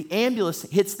happens, the ambulance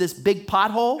hits this big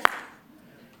pothole,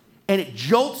 and it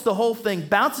jolts the whole thing,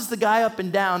 bounces the guy up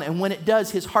and down, and when it does,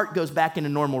 his heart goes back into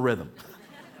normal rhythm.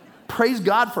 Praise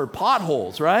God for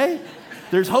potholes, right?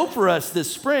 There's hope for us this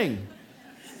spring.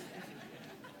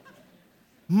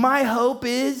 My hope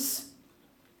is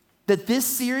that this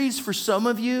series for some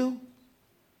of you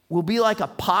will be like a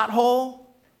pothole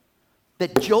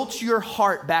that jolts your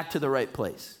heart back to the right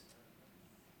place.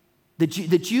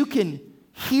 That you can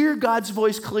hear God's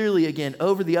voice clearly again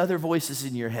over the other voices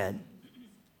in your head.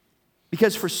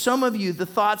 Because for some of you, the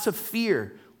thoughts of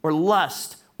fear or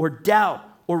lust or doubt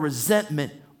or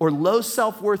resentment or low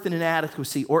self-worth and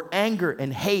inadequacy or anger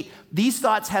and hate, these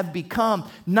thoughts have become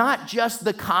not just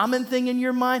the common thing in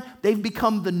your mind, they've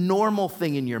become the normal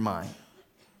thing in your mind.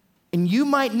 And you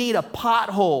might need a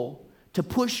pothole to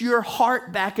push your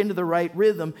heart back into the right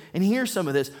rhythm and hear some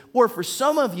of this. Or for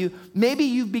some of you, maybe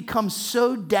you've become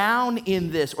so down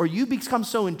in this, or you become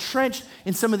so entrenched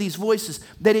in some of these voices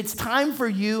that it's time for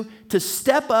you to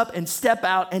step up and step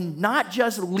out and not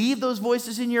just leave those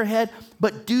voices in your head,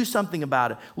 but do something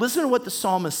about it. Listen to what the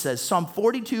psalmist says, Psalm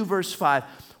 42, verse 5.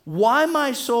 Why,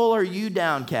 my soul, are you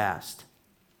downcast?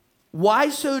 Why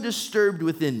so disturbed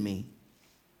within me?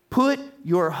 Put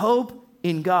your hope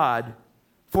in God,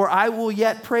 for I will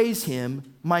yet praise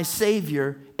him, my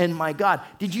Savior and my God.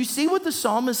 Did you see what the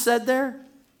psalmist said there?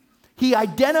 He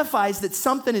identifies that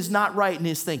something is not right in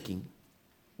his thinking.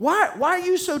 Why are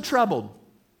you so troubled?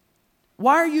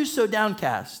 Why are you so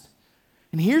downcast?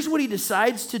 And here's what he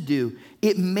decides to do.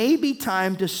 It may be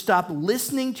time to stop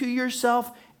listening to yourself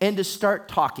and to start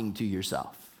talking to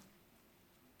yourself.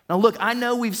 Now look, I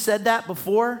know we've said that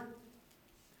before,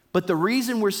 but the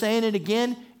reason we're saying it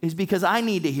again is because I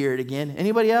need to hear it again.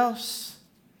 Anybody else?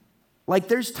 Like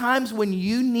there's times when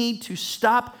you need to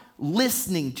stop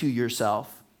listening to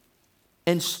yourself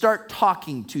and start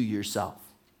talking to yourself.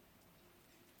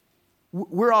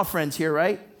 We're all friends here,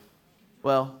 right?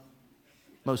 Well,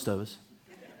 most of us.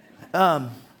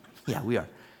 Yeah, we are.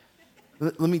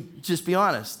 Let me just be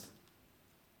honest.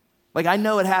 Like I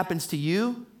know it happens to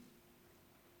you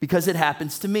because it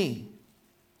happens to me.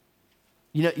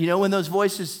 You know when those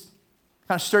voices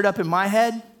kind of stirred up in my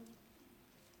head?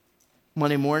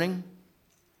 Monday morning,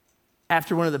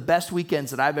 after one of the best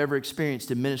weekends that I've ever experienced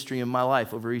in ministry in my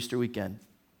life over Easter weekend.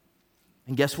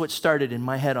 And guess what started in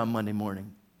my head on Monday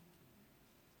morning?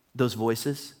 Those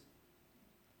voices.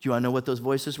 Do you want to know what those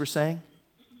voices were saying?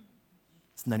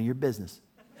 It's none of your business.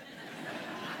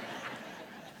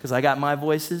 Because I got my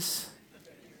voices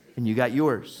and you got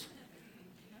yours.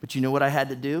 But you know what I had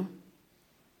to do?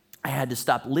 I had to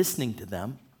stop listening to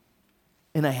them,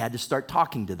 and I had to start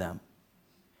talking to them.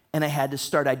 And I had to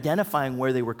start identifying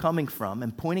where they were coming from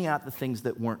and pointing out the things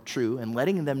that weren't true and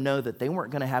letting them know that they weren't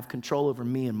going to have control over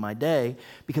me and my day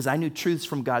because I knew truths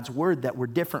from God's word that were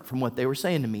different from what they were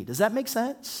saying to me. Does that make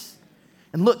sense?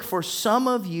 And look, for some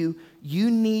of you,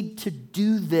 you need to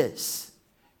do this.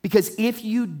 Because if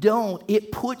you don't,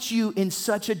 it puts you in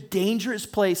such a dangerous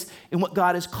place in what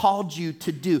God has called you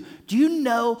to do. Do you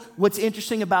know what's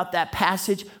interesting about that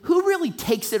passage? Who really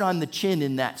takes it on the chin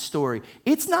in that story?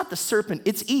 It's not the serpent,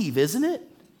 it's Eve, isn't it?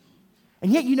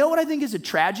 And yet, you know what I think is a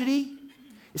tragedy?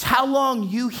 Is how long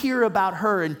you hear about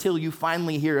her until you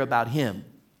finally hear about him.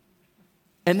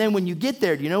 And then when you get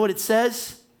there, do you know what it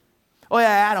says? Oh yeah,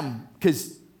 Adam,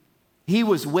 because he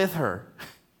was with her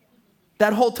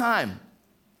that whole time.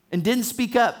 And didn't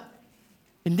speak up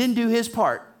and didn't do his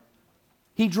part.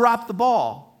 He dropped the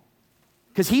ball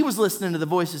because he was listening to the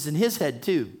voices in his head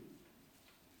too.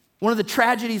 One of the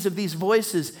tragedies of these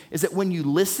voices is that when you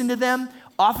listen to them,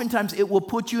 oftentimes it will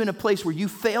put you in a place where you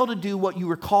fail to do what you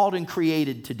were called and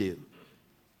created to do.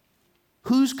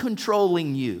 Who's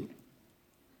controlling you?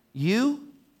 You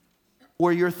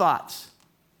or your thoughts?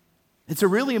 It's a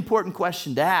really important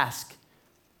question to ask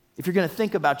if you're going to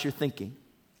think about your thinking.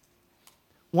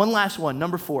 One last one,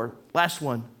 number 4, last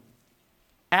one.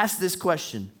 Ask this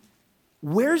question.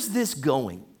 Where's this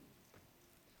going?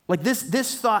 Like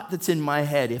this thought that's in my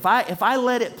head, if I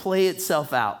let it play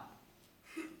itself out,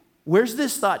 where's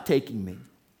this thought taking me?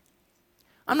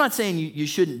 I'm not saying you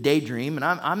shouldn't daydream, and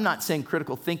I'm not saying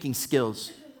critical thinking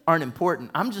skills aren't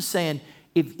important. I'm just saying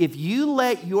if you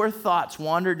let your thoughts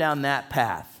wander down that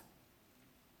path,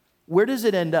 where does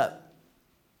it end up?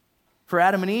 For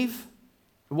Adam and Eve,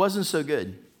 it wasn't so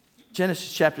good.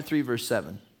 Genesis chapter 3, verse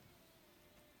 7.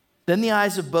 Then the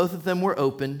eyes of both of them were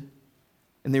opened,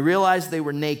 and they realized they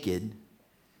were naked.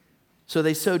 So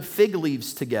they sewed fig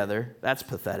leaves together. That's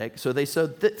pathetic. So they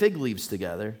sewed fig leaves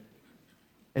together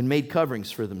and made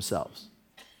coverings for themselves.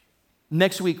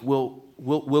 Next week, we'll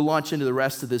launch into the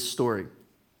rest of this story.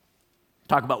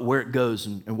 Talk about where it goes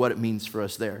and what it means for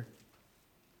us there.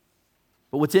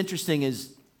 But what's interesting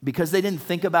is because they didn't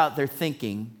think about their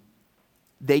thinking,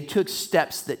 they took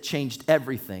steps that changed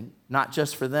everything, not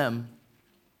just for them,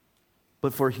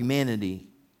 but for humanity.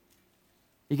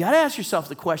 You got to ask yourself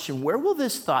the question, where will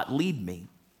this thought lead me?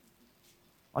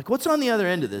 Like, what's on the other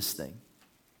end of this thing?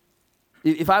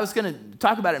 If I was going to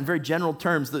talk about it in very general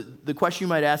terms, the question you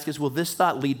might ask is, will this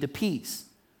thought lead to peace?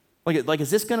 Like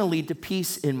is this going to lead to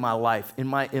peace in my life, in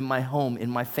my home, in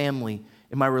my family,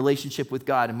 in my relationship with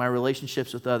God, in my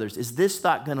relationships with others? Is this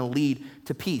thought going to lead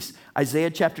to peace? Isaiah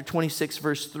chapter 26,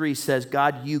 verse 3 says,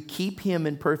 God, you keep him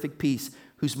in perfect peace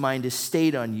whose mind is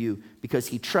stayed on you because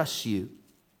he trusts you.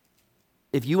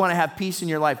 If you want to have peace in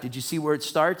your life, did you see where it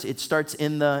starts? It starts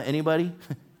in anybody?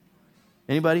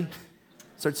 Anybody?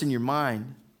 It starts in your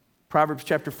mind. Proverbs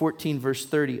chapter 14, verse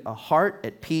 30, a heart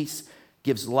at peace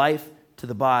gives life to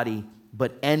the body,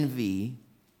 but envy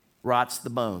rots the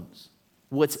bones.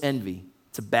 What's envy?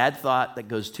 It's a bad thought that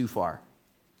goes too far.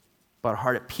 But a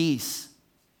heart at peace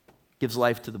gives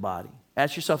life to the body.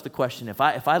 Ask yourself the question, if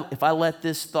I let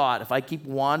this thought, if I keep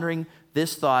wandering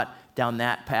this thought down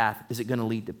that path, is it going to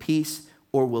lead to peace,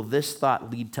 or will this thought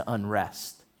lead to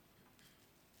unrest?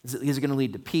 Is it going to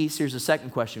lead to peace? Here's the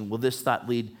second question. Will this thought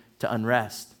lead to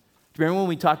unrest? Do you remember when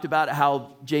we talked about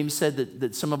how James said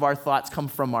that some of our thoughts come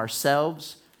from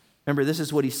ourselves? Remember, this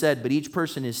is what he said, but each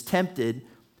person is tempted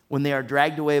when they are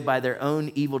dragged away by their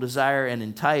own evil desire and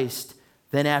enticed.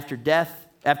 Then after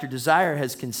desire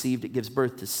has conceived, it gives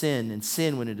birth to sin, and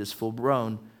sin, when it is full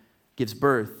grown, gives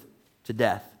birth to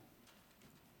death.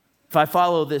 If I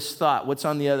follow this thought, what's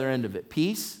on the other end of it?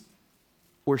 Peace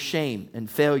or shame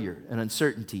and failure and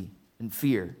uncertainty and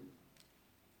fear?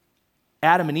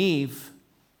 Adam and Eve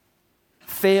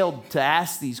failed to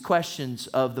ask these questions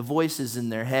of the voices in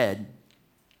their head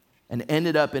and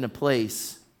ended up in a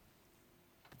place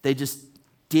that they just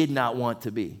did not want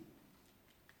to be.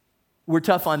 We're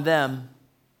tough on them,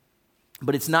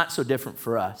 but it's not so different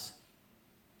for us.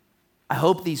 I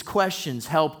hope these questions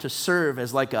help to serve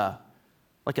as like a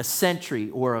sentry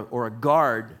or a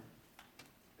guard,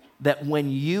 that when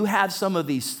you have some of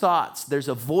these thoughts, there's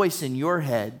a voice in your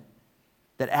head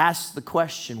that asks the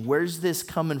question, where's this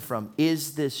coming from?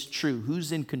 Is this true?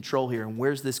 Who's in control here, and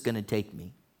where's this going to take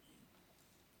me?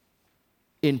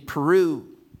 In Brazil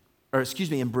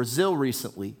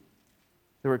recently,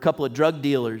 there were a couple of drug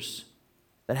dealers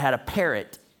that had a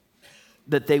parrot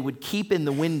that they would keep in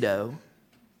the window,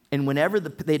 and whenever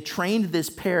they trained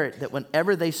this parrot that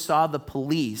whenever they saw the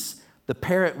police, the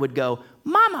parrot would go,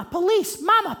 "Mama, police,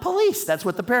 mama, police." That's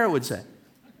what the parrot would say.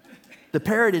 The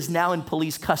parrot is now in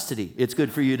police custody. It's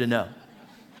good for you to know.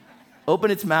 Open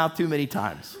its mouth too many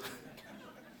times.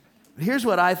 Here's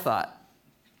what I thought.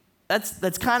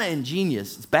 That's kind of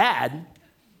ingenious. It's bad,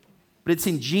 but it's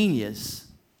ingenious.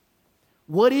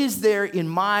 What is there in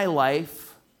my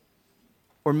life,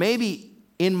 or maybe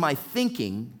in my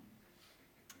thinking,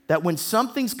 that when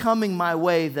something's coming my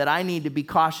way that I need to be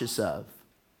cautious of,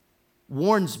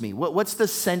 warns me? What's the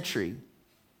sentry?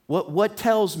 What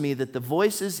tells me that the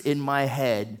voices in my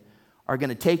head are going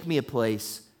to take me a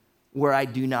place where I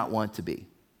do not want to be?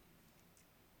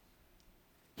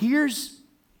 Here's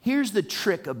the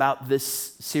trick about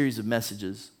this series of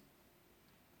messages.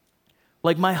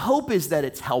 Like, my hope is that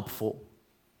it's helpful,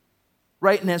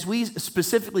 right? And as we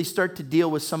specifically start to deal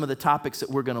with some of the topics that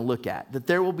we're going to look at, that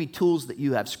there will be tools that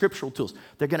you have, scriptural tools.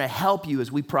 They're going to help you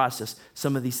as we process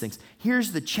some of these things.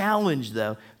 Here's the challenge,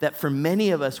 though, that for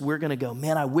many of us, we're going to go,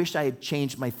 man, I wish I had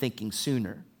changed my thinking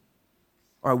sooner.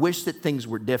 Or I wish that things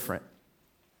were different.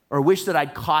 Or I wish that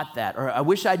I'd caught that. Or I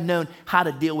wish I'd known how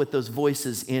to deal with those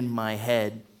voices in my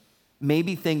head.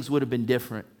 Maybe things would have been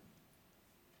different.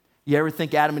 You ever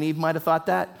think Adam and Eve might have thought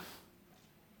that?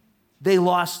 They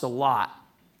lost a lot.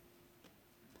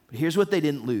 But here's what they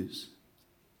didn't lose.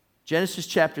 Genesis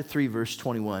chapter 3, verse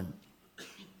 21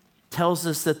 tells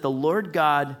us that the Lord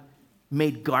God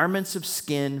made garments of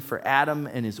skin for Adam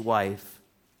and his wife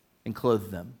and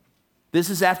clothed them. This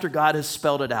is after God has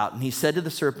spelled it out. And he said to the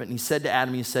serpent, and he said to Adam,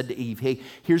 and he said to Eve, hey,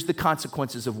 here's the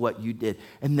consequences of what you did.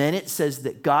 And then it says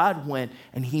that God went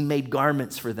and he made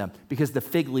garments for them because the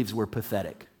fig leaves were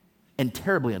pathetic and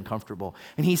terribly uncomfortable.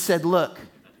 And he said, look,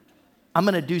 I'm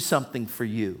going to do something for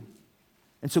you.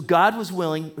 And so God was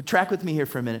willing, track with me here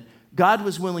for a minute. God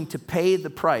was willing to pay the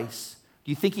price.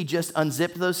 Do you think he just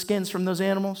unzipped those skins from those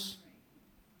animals?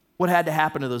 What had to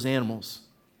happen to those animals?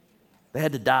 They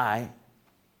had to die.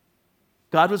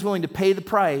 God was willing to pay the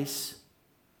price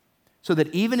so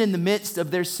that even in the midst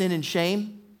of their sin and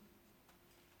shame,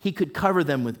 he could cover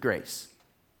them with grace.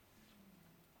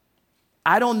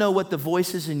 I don't know what the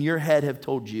voices in your head have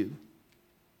told you,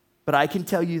 but I can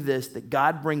tell you this, that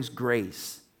God brings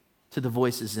grace to the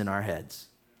voices in our heads.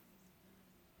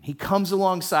 He comes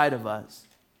alongside of us,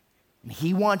 and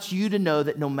he wants you to know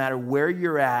that no matter where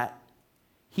you're at,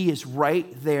 he is right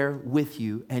there with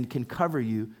you and can cover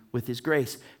you with his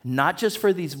grace. Not just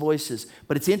for these voices,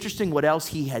 but it's interesting what else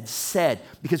he had said,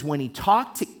 because when he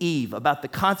talked to Eve about the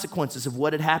consequences of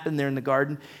what had happened there in the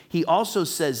garden, he also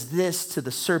says this to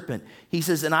the serpent. He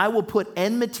says, and I will put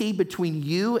enmity between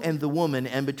you and the woman,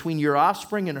 and between your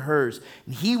offspring and hers,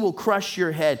 and he will crush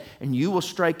your head, and you will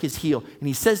strike his heel. And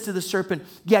he says to the serpent,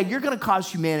 yeah, you're going to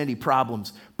cause humanity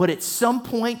problems, but at some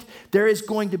point, there is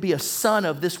going to be a son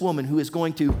of this woman who is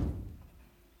going to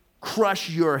crush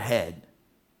your head.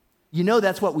 You know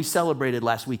that's what we celebrated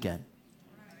last weekend.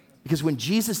 Because when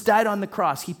Jesus died on the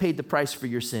cross, he paid the price for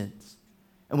your sins.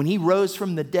 And when he rose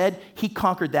from the dead, he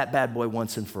conquered that bad boy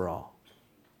once and for all.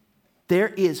 There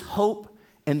is hope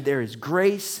and there is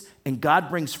grace, and God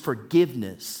brings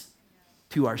forgiveness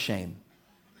to our shame.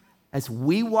 As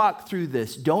we walk through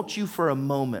this, don't you for a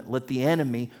moment let the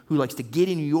enemy who likes to get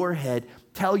in your head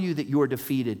tell you that you're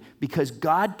defeated, because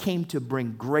God came to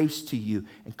bring grace to you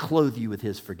and clothe you with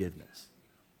his forgiveness.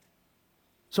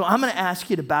 So I'm going to ask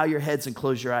you to bow your heads and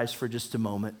close your eyes for just a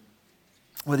moment.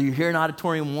 Whether you're here in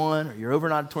Auditorium 1 or you're over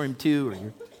in Auditorium 2 or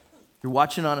you're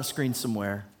watching on a screen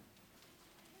somewhere,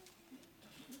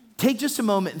 take just a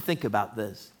moment and think about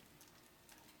this.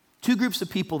 Two groups of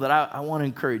people that I want to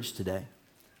encourage today.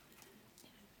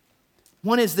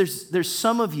 One is there's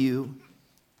some of you,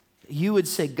 you would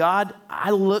say, God,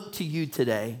 I look to you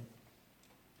today,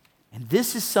 and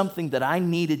this is something that I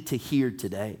needed to hear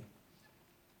today.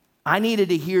 I needed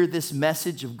to hear this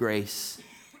message of grace.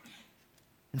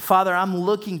 And Father, I'm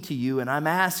looking to you and I'm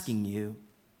asking you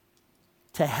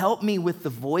to help me with the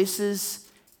voices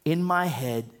in my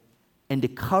head and to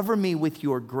cover me with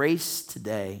your grace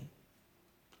today.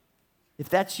 If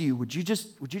that's you, would you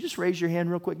just raise your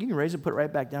hand real quick? You can raise it, put it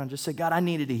right back down. Just say, God, I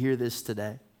needed to hear this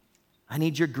today. I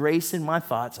need your grace in my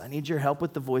thoughts. I need your help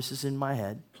with the voices in my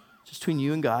head. Just between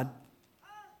you and God.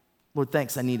 Lord,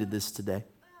 thanks, I needed this today.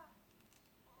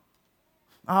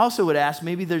 I also would ask,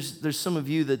 maybe there's some of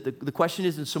you that the question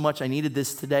isn't so much I needed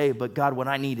this today, but God, what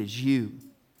I need is you.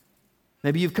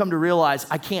 Maybe you've come to realize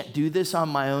I can't do this on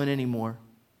my own anymore.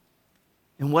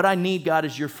 And what I need, God,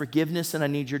 is your forgiveness, and I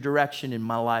need your direction in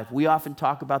my life. We often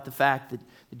talk about the fact that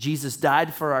Jesus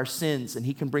died for our sins and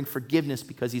he can bring forgiveness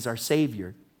because he's our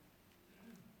Savior.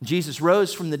 Jesus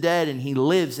rose from the dead and he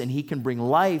lives, and he can bring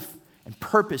life and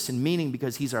purpose and meaning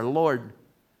because he's our Lord.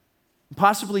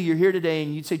 Possibly you're here today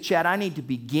and you'd say, Chad, I need to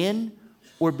begin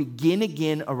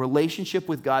again a relationship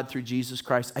with God through Jesus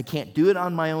Christ. I can't do it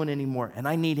on my own anymore, and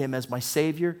I need him as my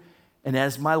Savior and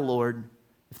as my Lord.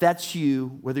 If that's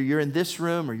you, whether you're in this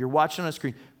room or you're watching on a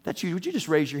screen, if that's you, would you just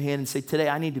raise your hand and say, today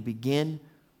I need to begin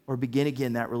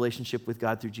again that relationship with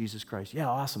God through Jesus Christ? Yeah,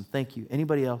 awesome, thank you.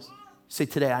 Anybody else? Say,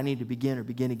 today I need to begin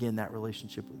again that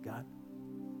relationship with God.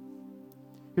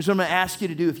 Here's what I'm going to ask you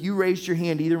to do. If you raised your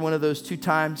hand either one of those two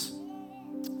times,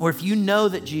 or if you know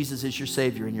that Jesus is your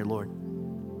Savior and your Lord,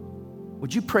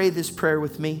 would you pray this prayer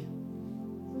with me?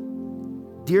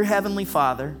 Dear Heavenly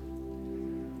Father,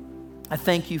 I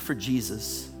thank you for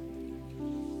Jesus,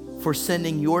 for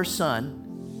sending your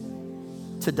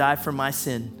Son to die for my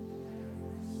sin.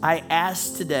 I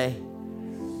ask today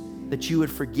that you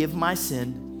would forgive my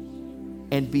sin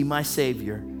and be my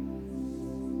Savior.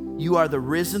 You are the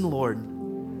risen Lord,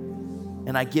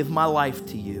 and I give my life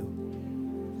to you.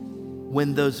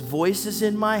 When those voices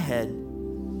in my head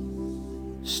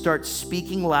start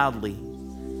speaking loudly,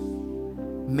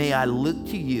 may I look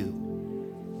to you,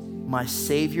 my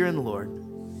Savior and Lord,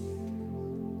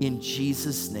 in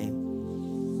Jesus'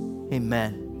 name,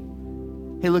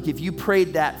 amen. Hey, look, if you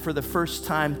prayed that for the first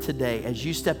time today, as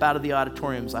you step out of the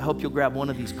auditoriums, I hope you'll grab one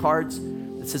of these cards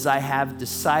that says, I have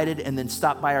decided, and then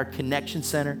stop by our Connection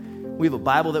Center. We have a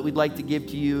Bible that we'd like to give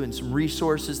to you and some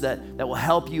resources that will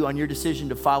help you on your decision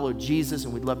to follow Jesus,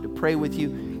 and we'd love to pray with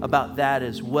you about that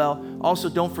as well. Also,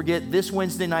 don't forget, this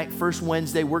Wednesday night, First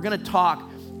Wednesday, we're going to talk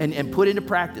and put into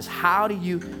practice, how do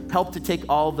you help to take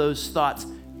all those thoughts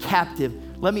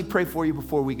captive? Let me pray for you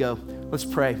before we go. Let's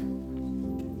pray.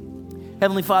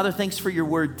 Heavenly Father, thanks for your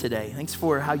word today. Thanks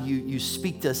for how you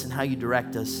speak to us and how you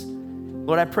direct us.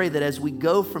 Lord, I pray that as we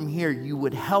go from here, you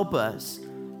would help us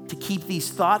to keep these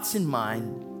thoughts in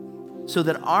mind so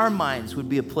that our minds would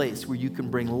be a place where you can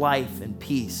bring life and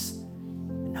peace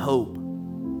and hope.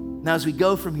 Now, as we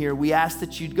go from here, we ask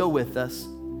that you'd go with us.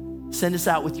 Send us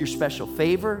out with your special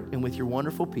favor and with your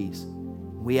wonderful peace.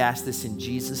 We ask this in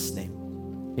Jesus'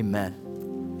 name.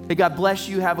 Amen. Hey, God bless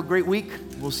you. Have a great week.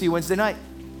 We'll see you Wednesday night.